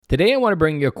Today I want to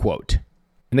bring you a quote.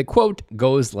 And the quote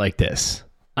goes like this.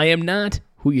 I am not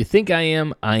who you think I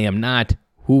am. I am not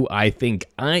who I think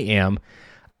I am.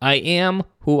 I am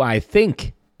who I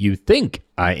think you think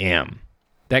I am.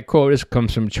 That quote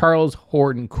comes from Charles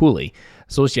Horton Cooley,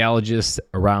 a sociologist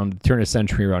around the turn of the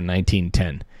century, around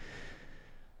 1910.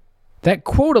 That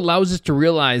quote allows us to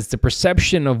realize the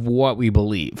perception of what we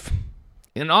believe.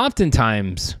 And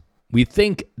oftentimes, we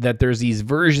think that there's these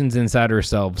versions inside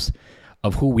ourselves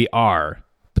of who we are.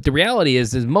 But the reality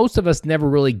is most of us never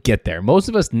really get there. Most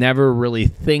of us never really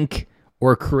think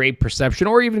or create perception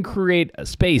or even create a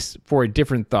space for a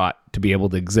different thought to be able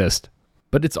to exist.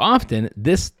 But it's often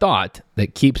this thought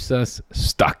that keeps us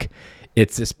stuck.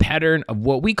 It's this pattern of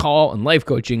what we call in life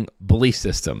coaching belief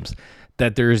systems.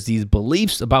 That there's these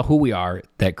beliefs about who we are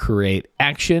that create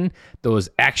action. Those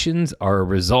actions are a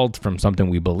result from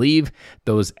something we believe.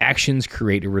 Those actions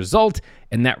create a result,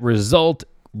 and that result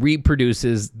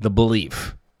reproduces the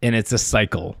belief. And it's a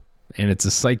cycle. And it's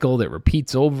a cycle that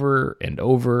repeats over and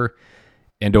over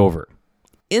and over.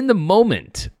 In the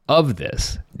moment of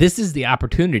this is the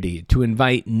opportunity to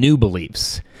invite new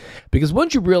beliefs. Because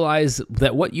once you realize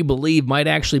that what you believe might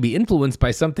actually be influenced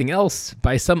by something else,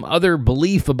 by some other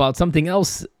belief about something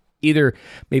else, either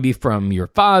maybe from your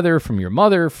father, from your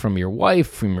mother, from your wife,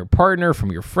 from your partner,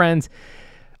 from your friends,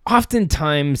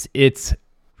 oftentimes it's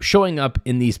showing up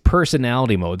in these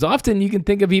personality modes. Often you can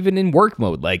think of even in work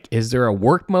mode, like is there a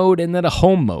work mode and then a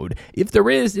home mode? If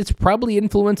there is, it's probably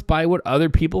influenced by what other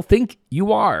people think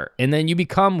you are. And then you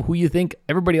become who you think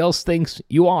everybody else thinks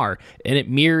you are. And it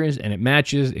mirrors and it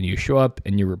matches and you show up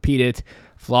and you repeat it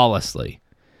flawlessly.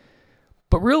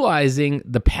 But realizing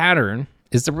the pattern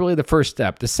is really the first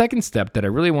step. The second step that I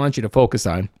really want you to focus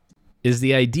on is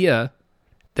the idea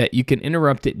that you can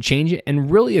interrupt it, change it, and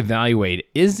really evaluate,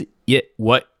 is it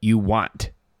what you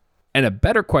want? And a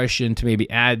better question to maybe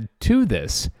add to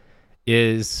this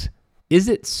is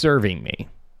it serving me?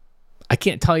 I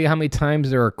can't tell you how many times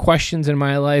there are questions in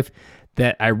my life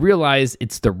that I realize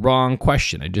it's the wrong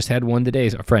question. I just had one today,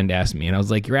 a friend asked me, and I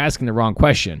was like, you're asking the wrong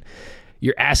question.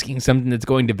 You're asking something that's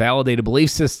going to validate a belief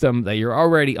system that you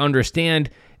already understand,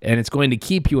 and it's going to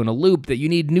keep you in a loop that you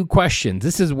need new questions.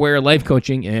 This is where life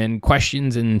coaching and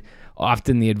questions, and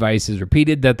often the advice is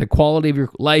repeated, that the quality of your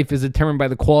life is determined by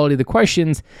the quality of the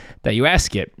questions that you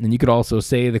ask it. And you could also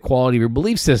say the quality of your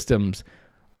belief systems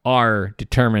are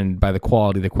determined by the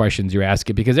quality of the questions you ask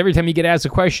it. Because every time you get asked a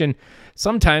question,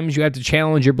 sometimes you have to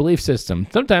challenge your belief system.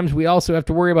 Sometimes we also have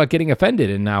to worry about getting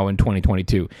offended in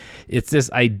 2022. It's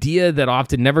this idea that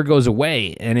often never goes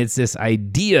away. And it's this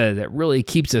idea that really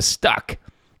keeps us stuck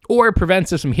or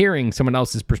prevents us from hearing someone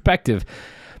else's perspective.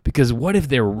 Because what if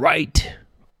they're right?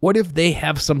 What if they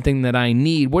have something that I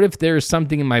need? What if there's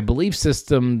something in my belief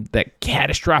system that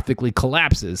catastrophically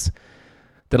collapses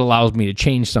that allows me to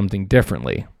change something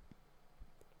differently?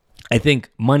 I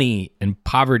think money and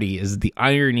poverty is the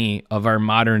irony of our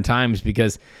modern times,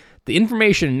 because the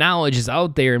information and knowledge is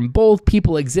out there and both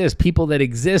people exist. People that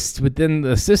exist within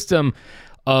the system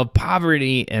of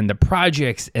poverty and the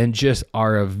projects and just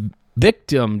are a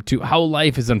victim to how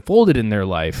life is unfolded in their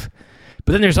life.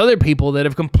 But then there's other people that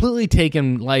have completely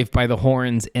taken life by the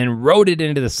horns and rode it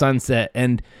into the sunset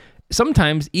and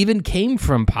sometimes even came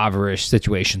from impoverished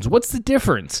situations. What's the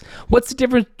difference? What's the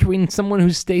difference between someone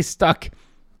who stays stuck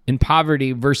in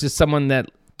poverty versus someone that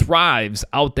thrives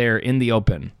out there in the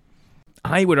open?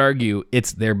 I would argue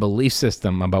it's their belief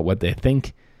system about what they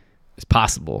think is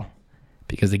possible.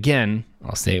 Because again,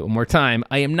 I'll say it one more time,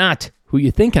 I am not who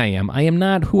you think I am. I am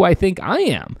not who I think I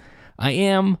am. I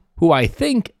am who I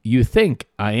think you think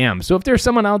I am. So if there's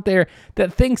someone out there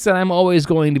that thinks that I'm always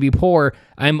going to be poor,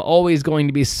 I'm always going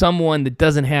to be someone that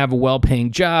doesn't have a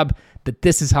well-paying job, that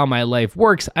this is how my life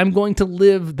works, I'm going to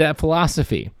live that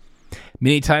philosophy.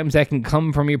 Many times that can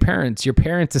come from your parents. Your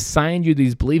parents assigned you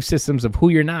these belief systems of who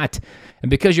you're not. And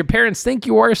because your parents think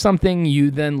you are something, you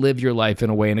then live your life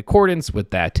in a way in accordance with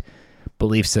that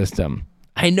belief system.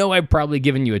 I know I've probably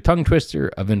given you a tongue twister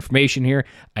of information here.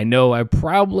 I know I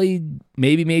probably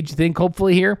maybe made you think,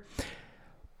 hopefully here.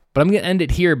 But I'm going to end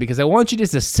it here because I want you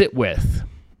just to sit with,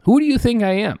 who do you think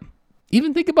I am?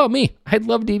 Even think about me. I'd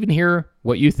love to even hear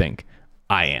what you think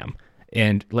I am.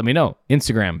 And let me know.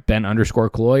 Instagram,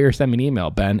 Ben_Killoy, or send me an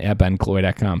email,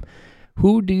 ben@benkilloy.com.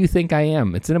 Who do you think I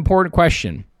am? It's an important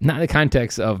question. Not in the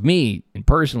context of me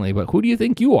personally, but who do you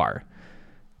think you are?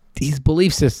 These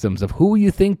belief systems of who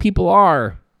you think people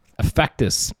are affect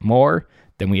us more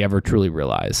than we ever truly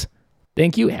realize.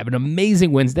 Thank you. Have an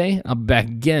amazing Wednesday. I'll be back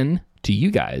again to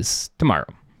you guys tomorrow.